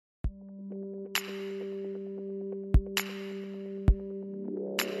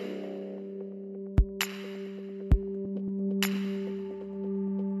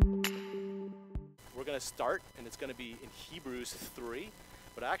to start, and it's going to be in Hebrews 3.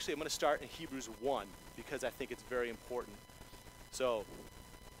 But actually, I'm going to start in Hebrews 1 because I think it's very important. So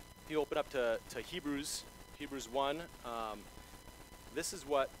if you open up to Hebrews 1, this is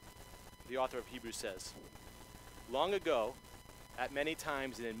what the author of Hebrews says. Long ago, at many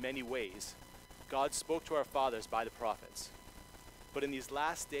times and in many ways, God spoke to our fathers by the prophets. But in these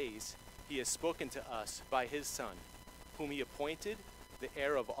last days, he has spoken to us by his Son, whom he appointed the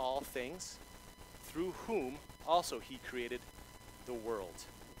heir of all things, through whom also he created the world.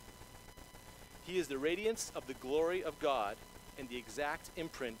 He is the radiance of the glory of God and the exact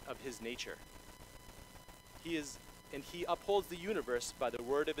imprint of his nature. He upholds the universe by the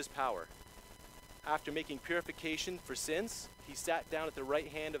word of his power. After making purification for sins, he sat down at the right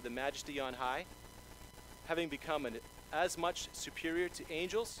hand of the Majesty on high, having become as much superior to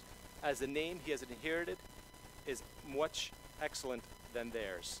angels as the name he has inherited is much excellent than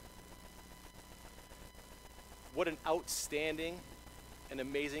theirs. What an outstanding and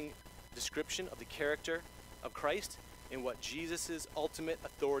amazing description of the character of Christ and what Jesus' ultimate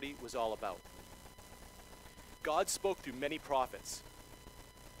authority was all about. God spoke through many prophets,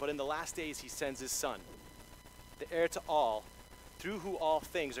 but in the last days he sends his Son, the heir to all, through who all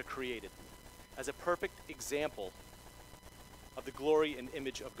things are created, as a perfect example of the glory and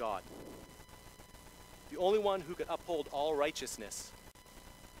image of God. The only one who could uphold all righteousness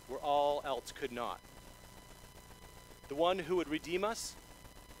where all else could not. The one who would redeem us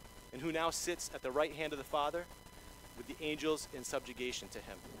and who now sits at the right hand of the Father with the angels in subjugation to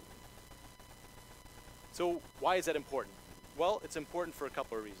him. So why is that important? Well, it's important for a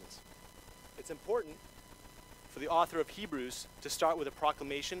couple of reasons. It's important for the author of Hebrews to start with a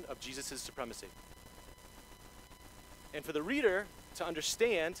proclamation of Jesus' supremacy. And for the reader to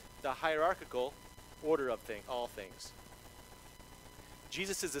understand the hierarchical order of all things.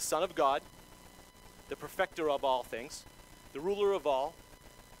 Jesus is the Son of God, the perfecter of all things, the ruler of all,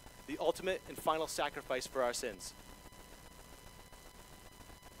 the ultimate and final sacrifice for our sins.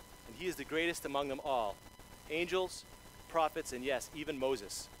 And he is the greatest among them all, angels, prophets, and yes, even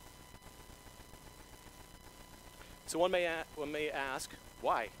Moses. So one may ask,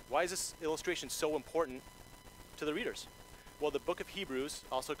 why? Why is this illustration so important to the readers? Well, the book of Hebrews,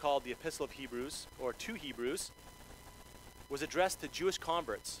 also called the Epistle of Hebrews, or to Hebrews, was addressed to Jewish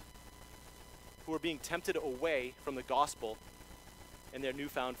converts who were being tempted away from the gospel and their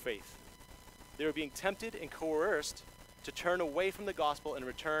newfound faith. They were being tempted and coerced to turn away from the gospel and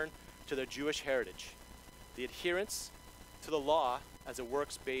return to their Jewish heritage, the adherence to the law as a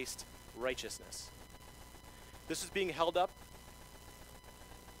works-based righteousness. This was being held up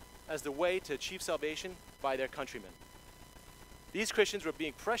as the way to achieve salvation by their countrymen. These Christians were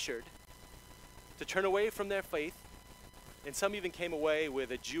being pressured to turn away from their faith, and some even came away with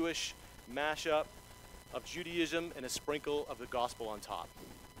a Jewish mashup of Judaism and a sprinkle of the gospel on top.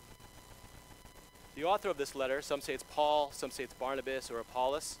 The author of this letter, some say it's Paul, some say it's Barnabas or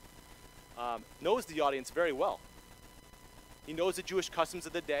Apollos, knows the audience very well. He knows the Jewish customs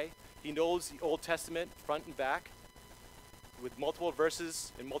of the day. He knows the Old Testament front and back with multiple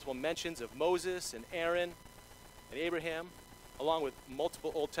verses and multiple mentions of Moses and Aaron and Abraham, along with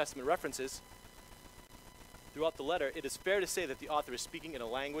multiple Old Testament references. Throughout the letter, it is fair to say that the author is speaking in a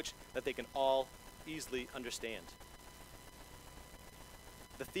language that they can all easily understand.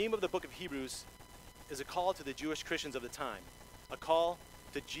 The theme of the book of Hebrews is a call to the Jewish Christians of the time, a call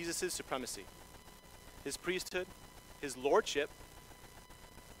to Jesus' supremacy, his priesthood, his lordship,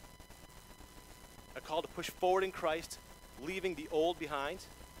 a call to push forward in Christ, leaving the old behind,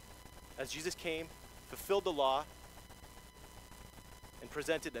 as Jesus came, fulfilled the law, and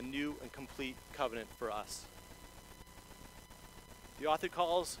presented a new and complete covenant for us. The author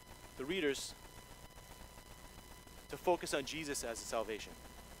calls the readers to focus on Jesus as the salvation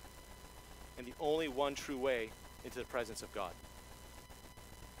and the only one true way into the presence of God.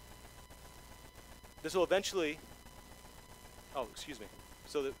 This will eventually,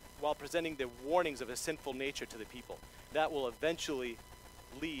 so that while presenting the warnings of a sinful nature to the people, that will eventually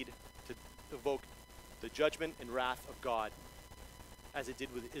lead to evoke the judgment and wrath of God as it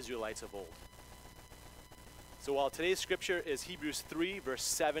did with the Israelites of old. So while today's scripture is Hebrews 3, verse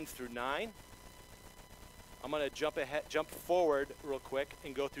 7 through 9, I'm going to jump forward real quick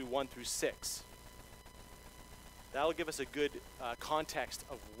and go through 1 through 6. That'll give us a good context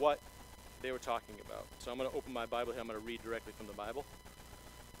of what they were talking about. So I'm going to open my Bible here. I'm going to read directly from the Bible.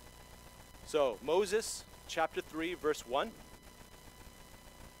 So Moses, chapter 3, verse 1.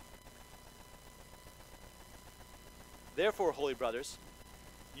 Therefore, holy brothers,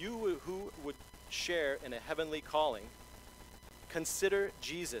 you who would share in a heavenly calling, consider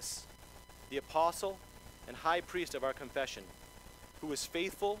Jesus, the apostle and high priest of our confession, who was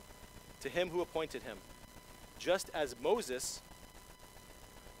faithful to him who appointed him, just as Moses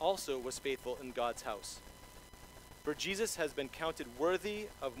also was faithful in God's house. For Jesus has been counted worthy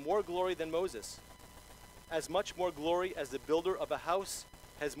of more glory than Moses, as much more glory as the builder of a house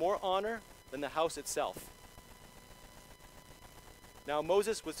has more honor than the house itself. Now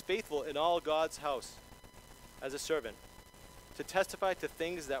Moses was faithful in all God's house as a servant, to testify to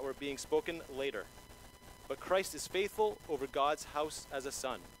things that were being spoken later. But Christ is faithful over God's house as a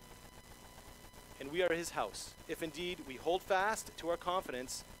son. And we are his house, if indeed we hold fast to our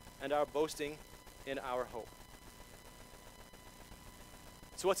confidence and our boasting in our hope.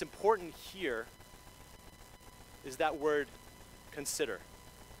 So what's important here is that word consider.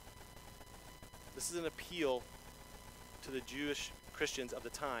 This is an appeal to the Jewish Christians of the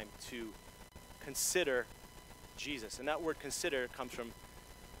time to consider Jesus. And that word consider comes from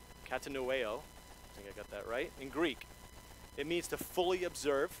katanoeo, I think I got that right, in Greek. It means to fully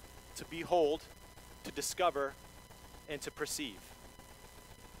observe, to behold, to discover, and to perceive.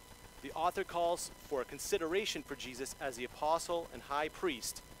 The author calls for a consideration for Jesus as the apostle and high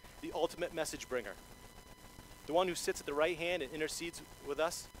priest, the ultimate message bringer, the one who sits at the right hand and intercedes with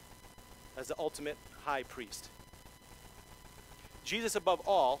us as the ultimate high priest. Jesus, above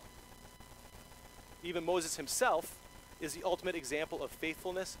all, even Moses himself, is the ultimate example of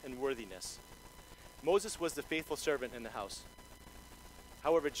faithfulness and worthiness. Moses was the faithful servant in the house.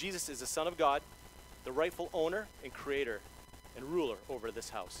 However, Jesus is the Son of God, the rightful owner and creator and ruler over this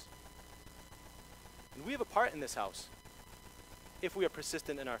house. And we have a part in this house if we are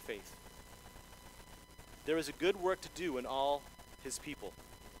persistent in our faith. There is a good work to do in all his people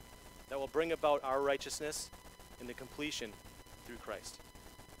that will bring about our righteousness and the completion through Christ.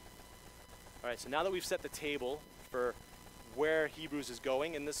 All right, so now that we've set the table for where Hebrews is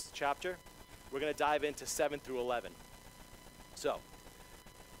going in this chapter, we're going to dive into 7 through 11. So,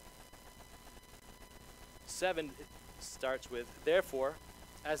 7 starts with, therefore,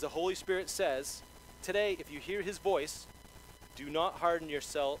 as the Holy Spirit says, today, if you hear his voice, do not harden your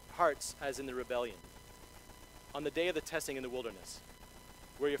hearts as in the rebellion, on the day of the testing in the wilderness,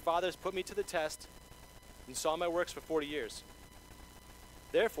 where your fathers put me to the test and saw my works for 40 years.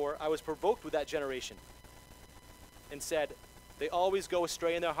 Therefore, I was provoked with that generation and said, they always go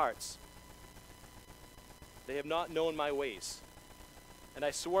astray in their hearts. They have not known my ways. And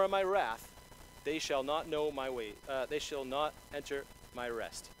I swore in my wrath, they shall not know my way. They shall not enter my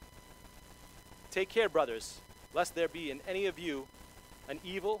rest. Take care, brothers, lest there be in any of you an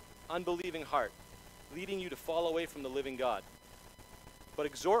evil, unbelieving heart, leading you to fall away from the living God. But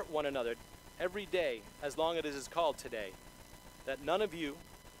exhort one another every day, as long as it is called today, that none of you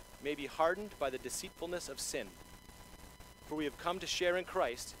may be hardened by the deceitfulness of sin. For we have come to share in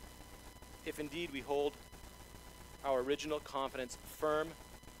Christ, if indeed we hold our original confidence firm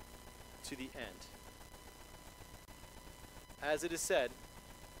to the end. As it is said,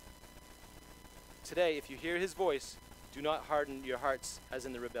 today, if you hear his voice, do not harden your hearts as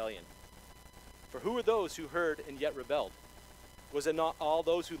in the rebellion. For who are those who heard and yet rebelled? Was it not all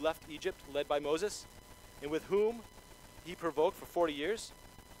those who left Egypt led by Moses, and with whom he provoked for 40 years?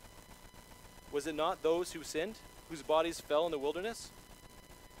 Was it not those who sinned, whose bodies fell in the wilderness?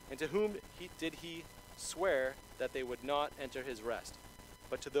 And to whom did he swear that they would not enter his rest,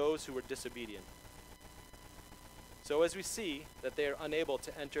 but to those who were disobedient? So as we see that they are unable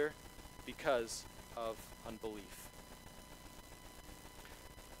to enter because of unbelief.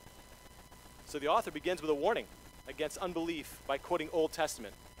 So the author begins with a warning against unbelief by quoting Old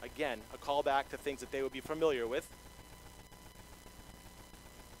Testament. Again, a callback to things that they would be familiar with.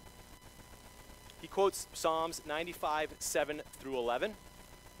 He quotes Psalms 95, 7 through 11.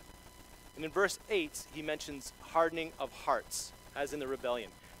 And in verse 8, he mentions hardening of hearts, as in the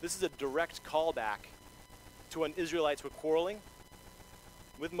rebellion. This is a direct callback to when Israelites were quarreling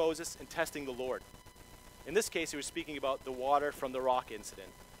with Moses and testing the Lord. In this case, he was speaking about the water from the rock incident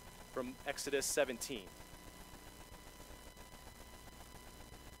from Exodus 17.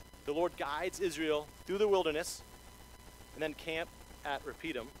 The Lord guides Israel through the wilderness and then camp at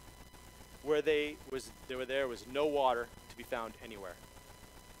Rephidim, where there was no water to be found anywhere.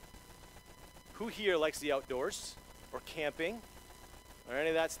 Who here likes the outdoors or camping or any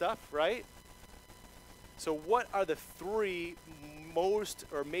of that stuff, right? So what are the 3 most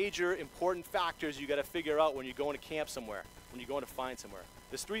or major important factors you got to figure out when you're going to camp somewhere, when you're going to find somewhere?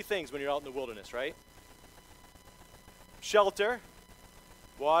 There's 3 things when you're out in the wilderness, right? Shelter,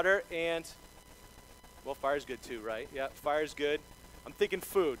 water, and, well, fire's good too, right? Yeah, fire's good. I'm thinking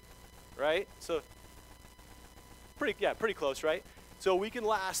food, right? So pretty close, right? So we can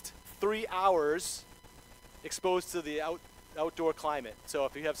last 3 hours exposed to the outdoor climate. So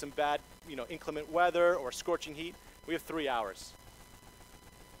if you have some bad, inclement weather or scorching heat, we have 3 hours.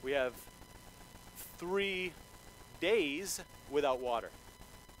 We have 3 days without water.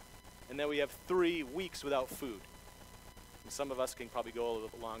 And then we have 3 weeks without food. And some of us can probably go a little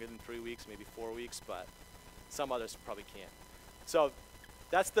bit longer than 3 weeks, maybe 4 weeks, but some others probably can't. So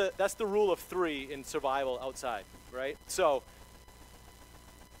that's the rule of 3 in survival outside, right? So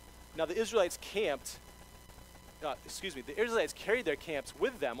now the Israelites carried their camps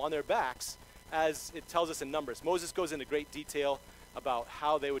with them on their backs, as it tells us in Numbers. Moses goes into great detail about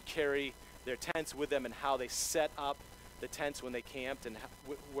how they would carry their tents with them and how they set up the tents when they camped and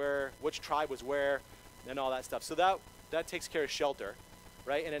which tribe was where and all that stuff. So that takes care of shelter,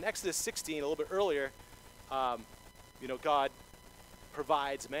 right? And in Exodus 16, a little bit earlier, God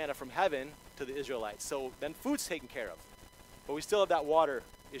provides manna from heaven to the Israelites. So then food's taken care of. But we still have that water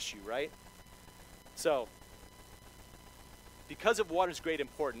issue, right? So because of water's great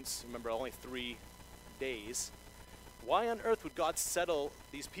importance, remember only 3 days, why on earth would God settle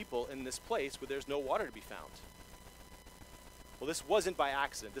these people in this place where there's no water to be found? Well, this wasn't by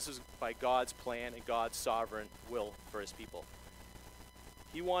accident. This was by God's plan and God's sovereign will for his people.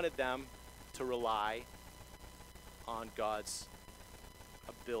 He wanted them to rely on God's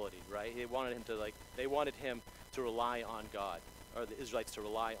ability, right? They wanted him to rely on God, or the Israelites to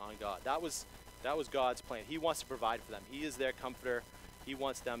rely on God. That was God's plan. He wants to provide for them. He is their comforter. He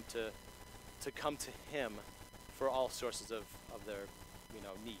wants them to come to him for all sources of their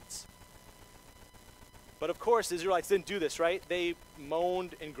needs. But of course, the Israelites didn't do this, right? They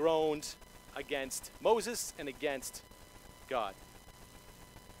moaned and groaned against Moses and against God.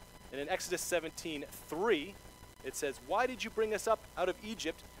 And in Exodus 17:3, it says, "Why did you bring us up out of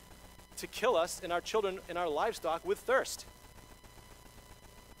Egypt to kill us and our children and our livestock with thirst?"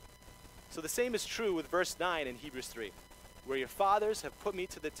 So the same is true with verse 9 in Hebrews 3, "Where your fathers have put me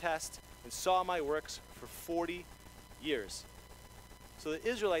to the test and saw my works for 40 years." So the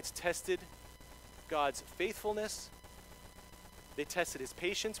Israelites tested God's faithfulness. They tested his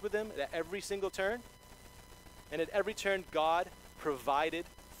patience with them at every single turn. And at every turn, God provided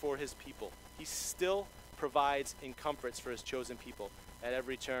for his people. He still provides and comforts for his chosen people at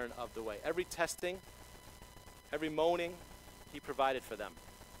every turn of the way. Every testing, every moaning, he provided for them.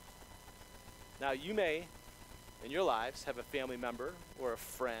 Now, you may, in your lives, have a family member or a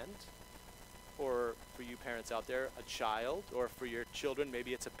friend, or for you parents out there, a child, or for your children,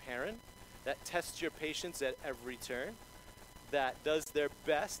 maybe it's a parent, that tests your patience at every turn, that does their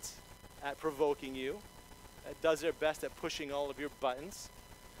best at provoking you, that does their best at pushing all of your buttons,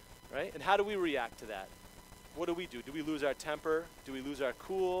 right? And how do we react to that? What do we do? Do we lose our temper? Do we lose our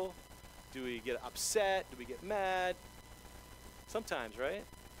cool? Do we get upset? Do we get mad? Sometimes, right?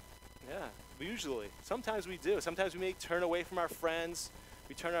 Yeah, usually. Sometimes we do. Sometimes we may turn away from our friends.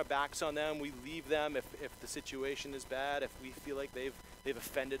 We turn our backs on them. We leave them if the situation is bad, if we feel like they've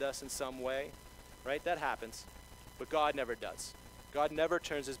offended us in some way, right? That happens. But God never does. God never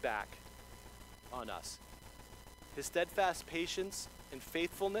turns his back on us. His steadfast patience and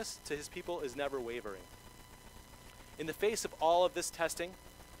faithfulness to his people is never wavering. In the face of all of this testing,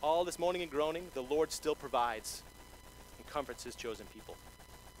 all this moaning and groaning, the Lord still provides and comforts his chosen people.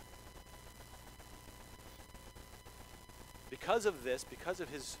 Because of this, because of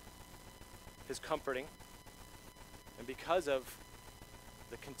his comforting, and because of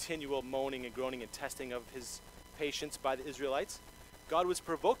the continual moaning and groaning and testing of his patience by the Israelites, God was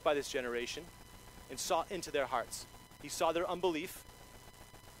provoked by this generation and saw into their hearts. He saw their unbelief.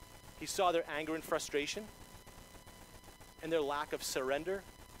 He saw their anger and frustration and their lack of surrender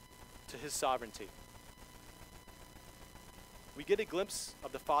to his sovereignty. We get a glimpse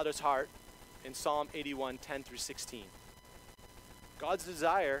of the Father's heart in Psalm 81, 10 through 16. God's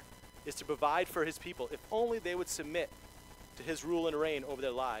desire is to provide for his people if only they would submit to his rule and reign over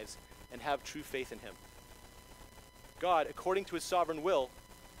their lives and have true faith in him. God, according to his sovereign will,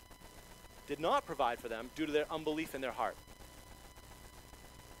 did not provide for them due to their unbelief in their heart.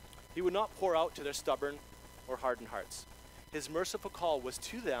 He would not pour out to their stubborn or hardened hearts. His merciful call was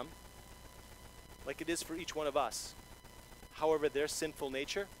to them like it is for each one of us. However, their sinful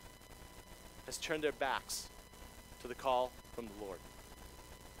nature has turned their backs to the call from the Lord.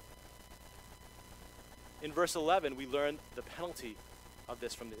 In verse 11, we learn the penalty of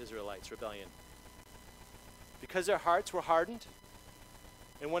this from the Israelites' rebellion. Because their hearts were hardened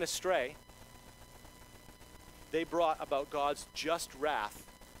and went astray, they brought about God's just wrath,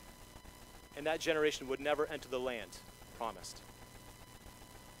 and that generation would never enter the land promised.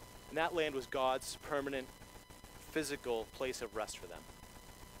 And that land was God's permanent, physical place of rest for them.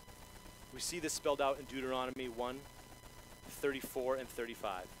 We see this spelled out in Deuteronomy 1:34 and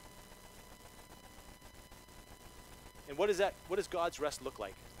 35. And what does God's rest look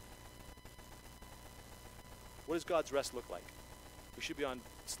like? What does God's rest look like? We should be on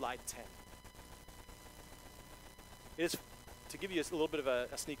slide 10. It is, to give you a little bit of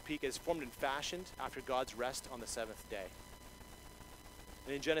a sneak peek, it is formed and fashioned after God's rest on the seventh day.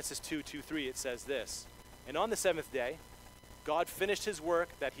 And in Genesis 2:2-3, it says this, "And on the seventh day, God finished his work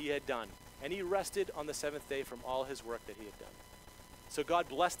that he had done, and he rested on the seventh day from all his work that he had done." So God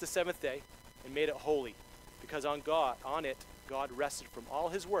blessed the seventh day and made it holy, because on it, God rested from all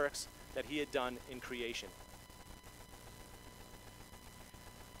his works that he had done in creation.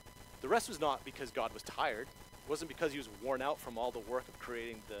 The rest was not because God was tired. It wasn't because he was worn out from all the work of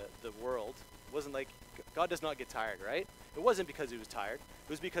creating the world. It wasn't like, God does not get tired, right? It wasn't because he was tired. It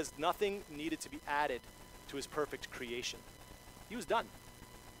was because nothing needed to be added to his perfect creation. He was done.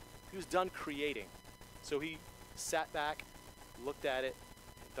 He was done creating. So he sat back, looked at it,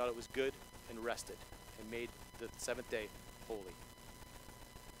 and thought it was good, and rested, and made the seventh day holy.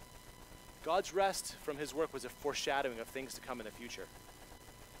 God's rest from his work was a foreshadowing of things to come in the future.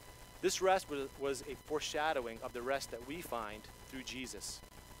 This rest was a foreshadowing of the rest that we find through Jesus.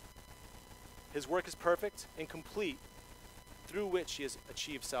 His work is perfect and complete, through which he has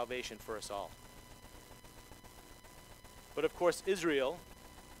achieved salvation for us all. But of course, Israel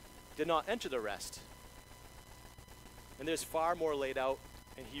did not enter the rest. And there's far more laid out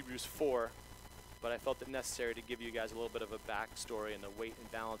in Hebrews 4, but I felt it necessary to give you guys a little bit of a backstory and the weight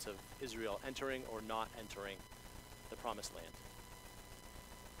and balance of Israel entering or not entering the promised land.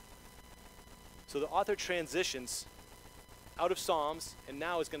 So the author transitions out of Psalms and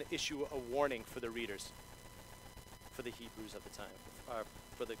now is going to issue a warning for the readers, for the Hebrews of the time,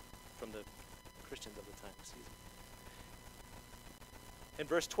 from the Christians of the time, excuse me. In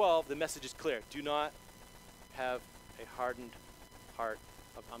verse 12, the message is clear. Do not have a hardened heart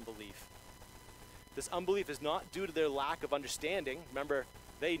of unbelief. This unbelief is not due to their lack of understanding. Remember,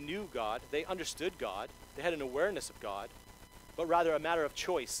 they knew God, they understood God, they had an awareness of God, but rather a matter of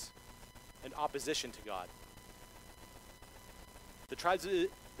choice and opposition to God. The tribes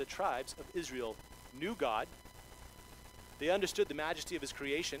of Israel knew God. They understood the majesty of his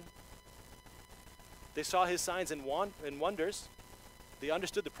creation. They saw his signs and wonders. They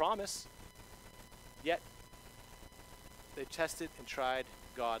understood the promise. Yet, they tested and tried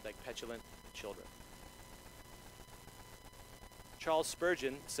God like petulant children. Charles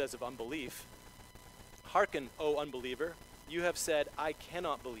Spurgeon says of unbelief, "Hearken, O unbeliever, you have said, I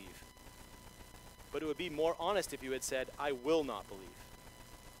cannot believe. But it would be more honest if you had said, I will not believe.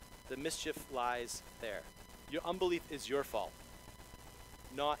 The mischief lies there. Your unbelief is your fault,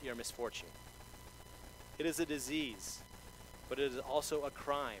 not your misfortune. It is a disease, but it is also a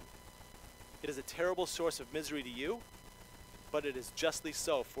crime. It is a terrible source of misery to you, but it is justly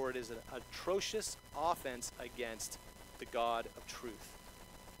so, for it is an atrocious offense against the God of truth."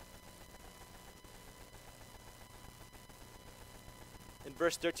 In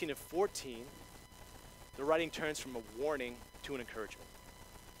verse 13 and 14, the writing turns from a warning to an encouragement.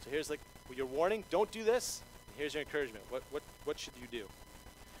 So here's your warning, don't do this. And here's your encouragement. What should you do?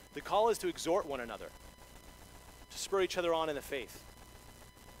 The call is to exhort one another, to spur each other on in the faith.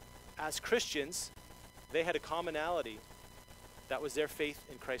 As Christians, they had a commonality that was their faith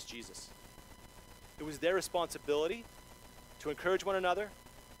in Christ Jesus. It was their responsibility to encourage one another,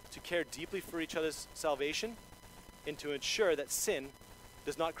 to care deeply for each other's salvation, and to ensure that sin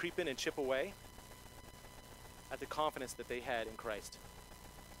does not creep in and chip away at the confidence that they had in Christ.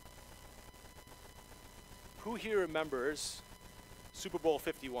 Who here remembers Super Bowl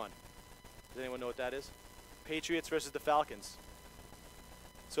 51? Does anyone know what that is? Patriots versus the Falcons.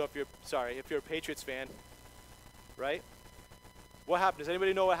 So if you're a Patriots fan, right? What happened? Does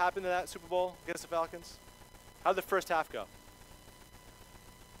anybody know what happened in that Super Bowl against the Falcons? How did the first half go?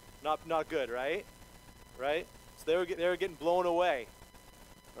 Not good, right? Right? So they were getting blown away,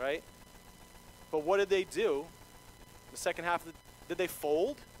 right? But what did they do? The second half, did they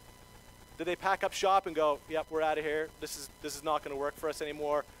fold? Did they pack up shop and go, yep, we're out of here. This is not going to work for us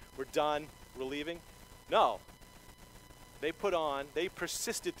anymore. We're done. We're leaving? No. They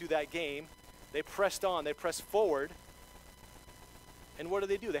persisted through that game. They pressed on. They pressed forward. And what did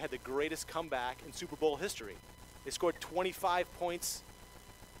they do? They had the greatest comeback in Super Bowl history. They scored 25 points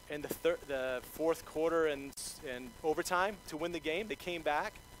in the fourth quarter and overtime to win the game. They came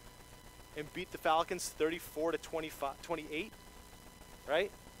back and beat the Falcons 34-28,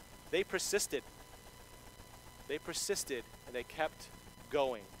 right? They persisted. They persisted, and they kept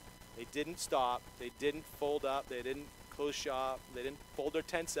going. They didn't stop. They didn't fold up. They didn't close shop. They didn't fold their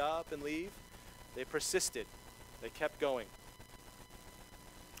tents up and leave. They persisted. They kept going.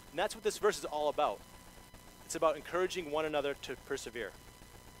 And that's what this verse is all about. It's about encouraging one another to persevere.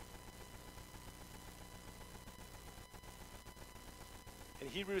 In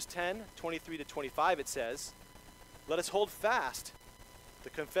Hebrews 10:23-25 it says, "Let us hold fast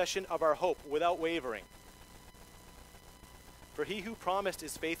the confession of our hope without wavering. For he who promised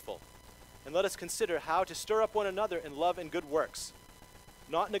is faithful. And let us consider how to stir up one another in love and good works,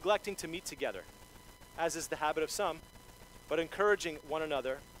 not neglecting to meet together, as is the habit of some, but encouraging one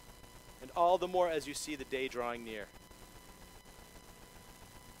another, and all the more as you see the day drawing near."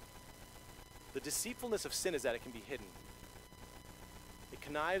 The deceitfulness of sin is that it can be hidden. It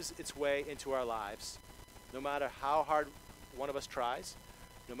connives its way into our lives, no matter how hard one of us tries,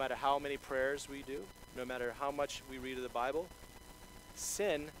 no matter how many prayers we do, no matter how much we read of the Bible.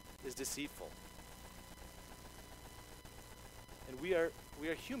 Sin is deceitful. And we are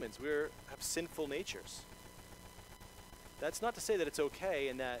humans. We have sinful natures. That's not to say that it's okay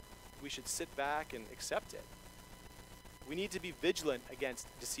and that we should sit back and accept it. We need to be vigilant against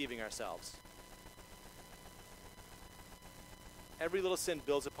deceiving ourselves. Every little sin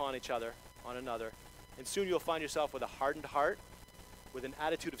builds upon each other, on another, and soon you'll find yourself with a hardened heart, with an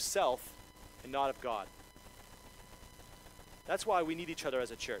attitude of self and not of God. That's why we need each other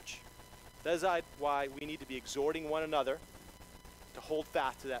as a church. That is why we need to be exhorting one another to hold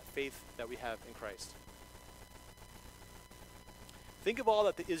fast to that faith that we have in Christ. Think of all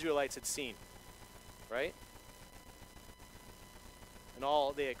that the Israelites had seen, right? And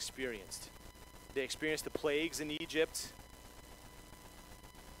all they experienced. They experienced the plagues in Egypt.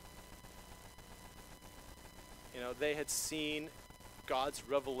 They had seen God's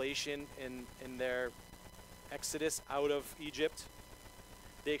revelation in their exodus out of Egypt.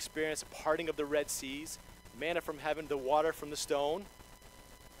 They experienced a parting of the Red Seas, manna from heaven, the water from the stone.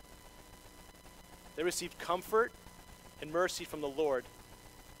 They received comfort and mercy from the Lord,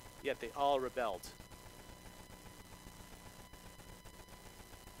 yet they all rebelled.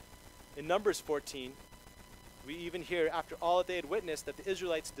 In Numbers 14, we even hear, after all that they had witnessed, that the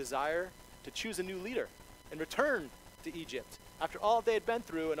Israelites desire to choose a new leader and return to Egypt. After all they had been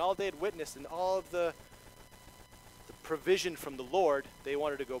through and all they had witnessed and all of the provision from the Lord, they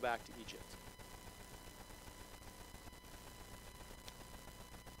wanted to go back to Egypt.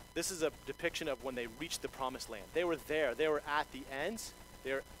 This is a depiction of when they reached the promised land. They were there. They were at the end.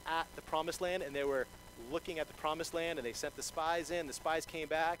 They were at the promised land, and they were looking at the promised land, and they sent the spies in. The spies came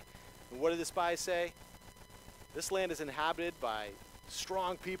back, and what did the spies say? This land is inhabited by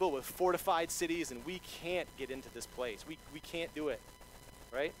strong people with fortified cities, and we can't get into this place. We can't do it,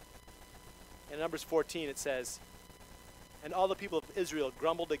 right? In Numbers 14, it says, "And all the people of Israel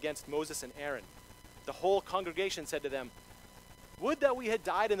grumbled against Moses and Aaron. The whole congregation said to them, 'Would that we had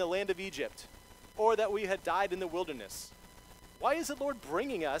died in the land of Egypt, or that we had died in the wilderness. Why is the Lord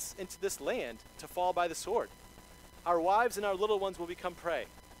bringing us into this land to fall by the sword? Our wives and our little ones will become prey.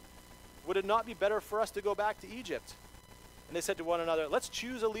 Would it not be better for us to go back to Egypt?' And they said to one another, 'Let's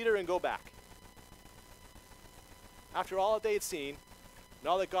choose a leader and go back.'" After all that they had seen, and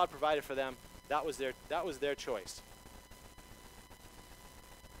all that God provided for them, that was their choice.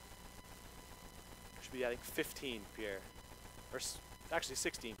 Should be, I think, 15, Pierre. Or actually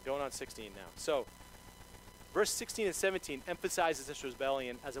 16, going on 16 now. So, verse 16 and 17 emphasizes this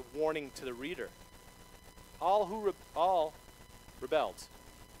rebellion as a warning to the reader. All rebelled.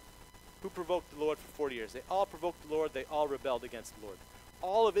 Who provoked the Lord for 40 years? They all provoked the Lord. They all rebelled against the Lord.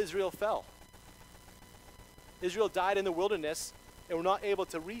 All of Israel fell. Israel died in the wilderness and were not able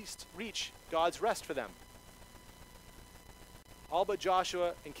to reach God's rest for them. All but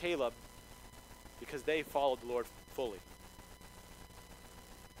Joshua and Caleb, because they followed the Lord fully.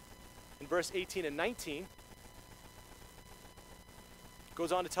 In verse 18 and 19, it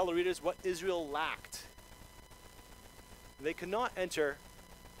goes on to tell the readers what Israel lacked. They could not enter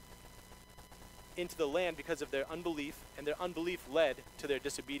into the land because of their unbelief, and their unbelief led to their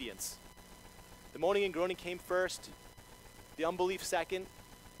disobedience. The moaning and groaning came first, the unbelief second,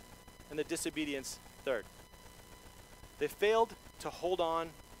 and the disobedience third. They failed to hold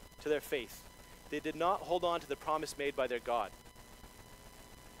on to their faith. They did not hold on to the promise made by their God.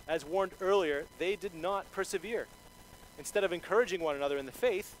 As warned earlier, they did not persevere. Instead of encouraging one another in the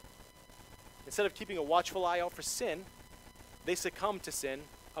faith, instead of keeping a watchful eye out for sin, they succumbed to sin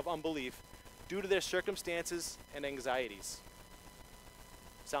of unbelief due to their circumstances and anxieties.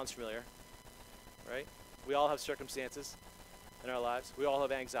 Sounds familiar, right? We all have circumstances in our lives. We all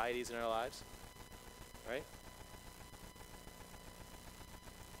have anxieties in our lives, right?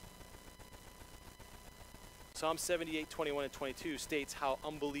 Psalm 78, 21 and 22 states how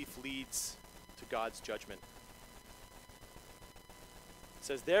unbelief leads to God's judgment. It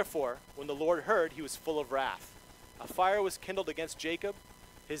says, "Therefore, when the Lord heard, he was full of wrath. A fire was kindled against Jacob.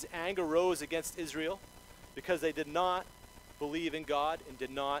 His anger rose against Israel because they did not believe in God and did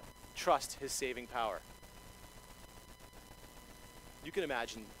not trust his saving power." You can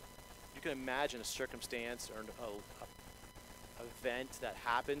imagine a circumstance or a event that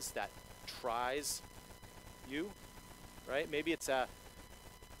happens that tries you, right? Maybe it's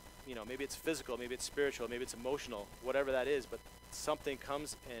maybe it's physical, maybe it's spiritual, maybe it's emotional, whatever that is, but something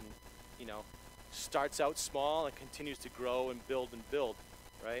comes and, starts out small and continues to grow and build,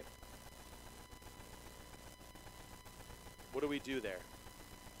 right? What do we do there?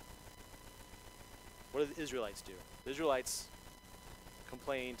 What did the Israelites do? The Israelites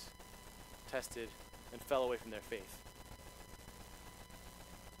complained, tested, and fell away from their faith.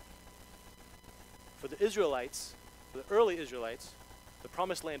 For the Israelites, for the early Israelites, the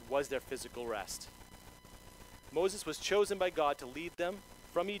promised land was their physical rest. Moses was chosen by God to lead them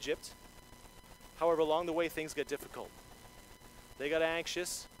from Egypt. However, along the way, things got difficult. They got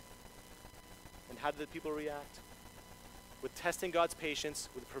anxious. And how did the people react? With testing God's patience,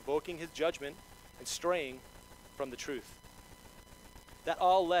 with provoking his judgment, and straying from the truth. That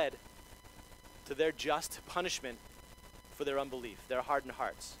all led to their just punishment for their unbelief, their hardened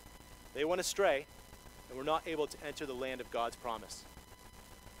hearts. They went astray and were not able to enter the land of God's promise.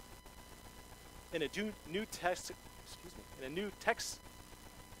 In a New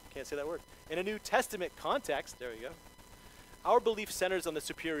Testament context, there we go, our belief centers on the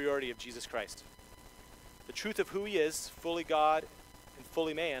superiority of Jesus Christ. The truth of who he is, fully God and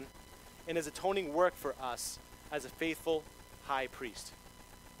fully man, and his atoning work for us as a faithful high priest.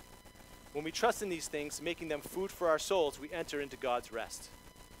 When we trust in these things, making them food for our souls, we enter into God's rest.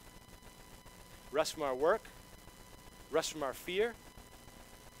 Rest from our work, rest from our fear,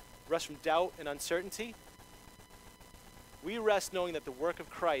 rest from doubt and uncertainty. We rest knowing that the work of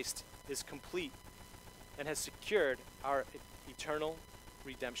Christ is complete and has secured our eternal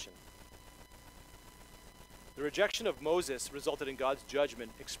redemption. The rejection of Moses resulted in God's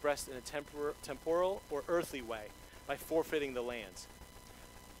judgment expressed in a temporal or earthly way by forfeiting the lands,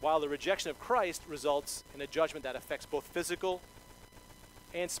 while the rejection of Christ results in a judgment that affects both physical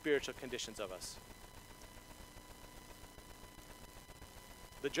and spiritual conditions of us.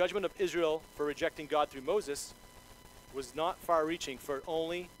 The judgment of Israel for rejecting God through Moses was not far-reaching, for it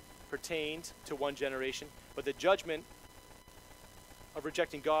only pertained to one generation, but the judgment of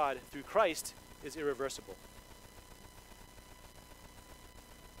rejecting God through Christ is irreversible.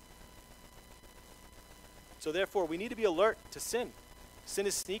 So therefore, we need to be alert to sin. Sin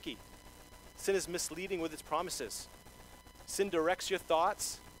is sneaky. Sin is misleading with its promises. Sin directs your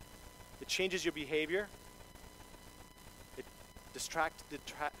thoughts. It changes your behavior. It distracts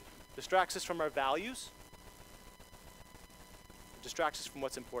us from our values. It distracts us from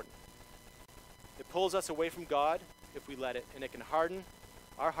what's important. It pulls us away from God if we let it, and it can harden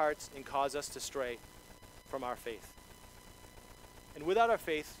our hearts and cause us to stray from our faith. And without our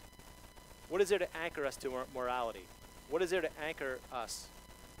faith, what is there to anchor us to morality? What is there to anchor us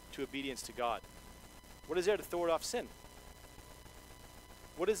to obedience to God? What is there to thwart off sin?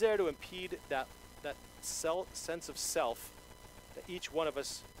 What is there to impede that sense of self that each one of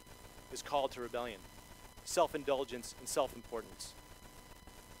us is called to rebellion, self-indulgence, and self-importance?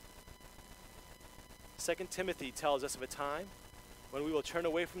 2 Timothy tells us of a time when we will turn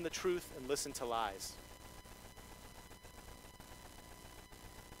away from the truth and listen to lies.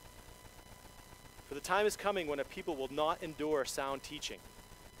 For the time is coming when a people will not endure sound teaching,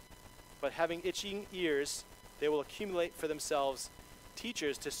 but having itching ears, they will accumulate for themselves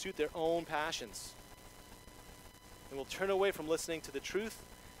teachers to suit their own passions, and will turn away from listening to the truth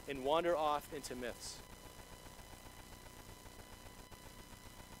and wander off into myths.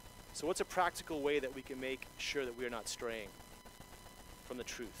 So what's a practical way that we can make sure that we are not straying from the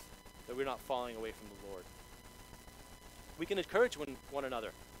truth, that we're not falling away from the Lord? We can encourage one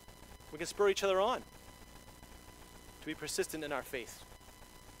another. We can spur each other on to be persistent in our faith.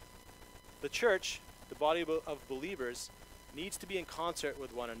 The church, the body of believers, needs to be in concert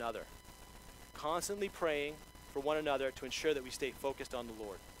with one another, constantly praying for one another to ensure that we stay focused on the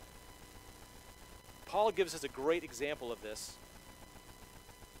Lord. Paul gives us a great example of this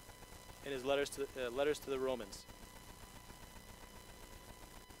in his letters to the Romans.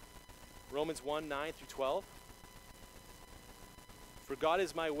 Romans 1, 9 through 12. For God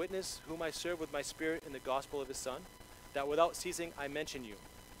is my witness, whom I serve with my spirit in the gospel of his Son, that without ceasing I mention you,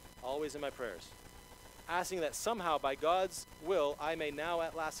 always in my prayers, asking that somehow by God's will I may now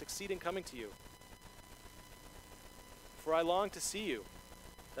at last succeed in coming to you. For I long to see you,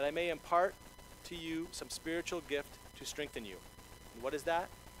 that I may impart to you some spiritual gift to strengthen you. And what is that?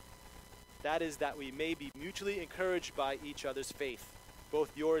 That is that we may be mutually encouraged by each other's faith,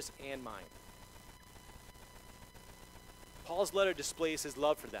 both yours and mine. Paul's letter displays his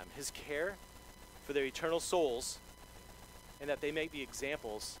love for them, his care for their eternal souls, and that they may be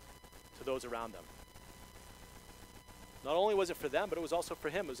examples to those around them. Not only was it for them, but it was also for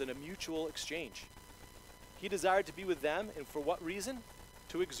him. It was in a mutual exchange. He desired to be with them, and for what reason?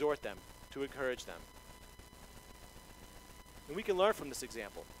 To exhort them, to encourage them. And we can learn from this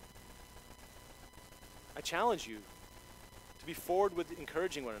example. I challenge you to be forward with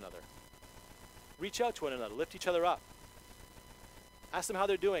encouraging one another. Reach out to one another, lift each other up. Ask them how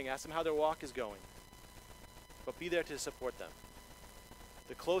they're doing, ask them how their walk is going. But be there to support them.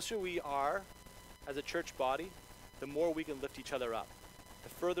 The closer we are as a church body, the more we can lift each other up. The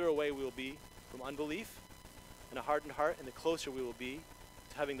further away we will be from unbelief and a hardened heart, and the closer we will be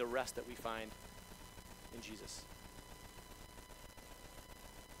to having the rest that we find in Jesus.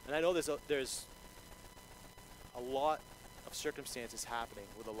 And I know there's a lot of circumstances happening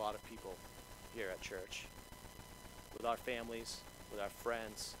with a lot of people here at church, with our families, with our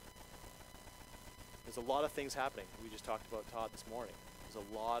friends. There's a lot of things happening. We just talked about Todd this morning. There's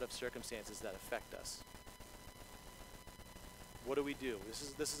a lot of circumstances that affect us. What do we do?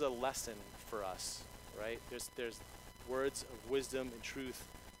 This is a lesson for us, right? There's words of wisdom and truth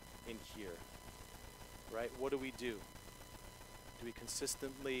in here, right? What do we do? Do we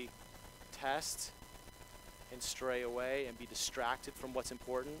consistently test and stray away and be distracted from what's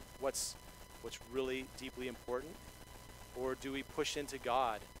important, what's really deeply important? Or do we push into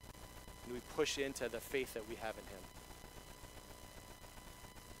God? Do we push into the faith that we have in him?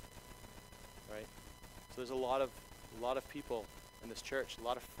 Right? So there's a lot of people in this church, a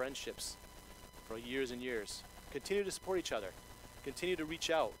lot of friendships for years and years. Continue to support each other. Continue to reach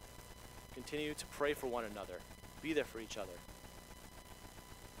out. Continue to pray for one another. Be there for each other.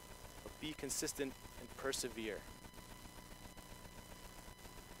 But be consistent and persevere.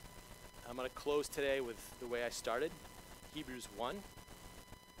 I'm going to close today with the way I started, Hebrews 1,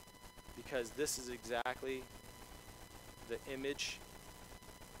 because this is exactly the image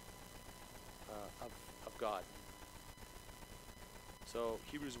of God. So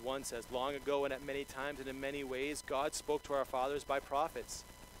Hebrews 1 says, long ago and at many times and in many ways, God spoke to our fathers by prophets.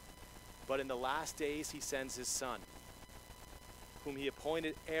 But in the last days he sends his Son, whom he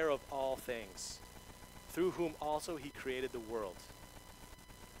appointed heir of all things, through whom also he created the world.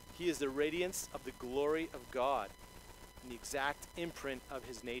 He is the radiance of the glory of God, and the exact imprint of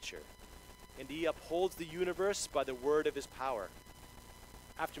his nature. And he upholds the universe by the word of his power.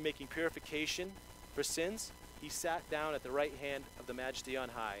 After making purification for sins, he sat down at the right hand of the Majesty on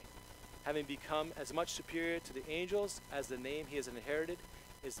high, having become as much superior to the angels as the name he has inherited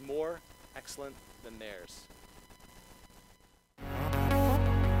is more excellent than theirs.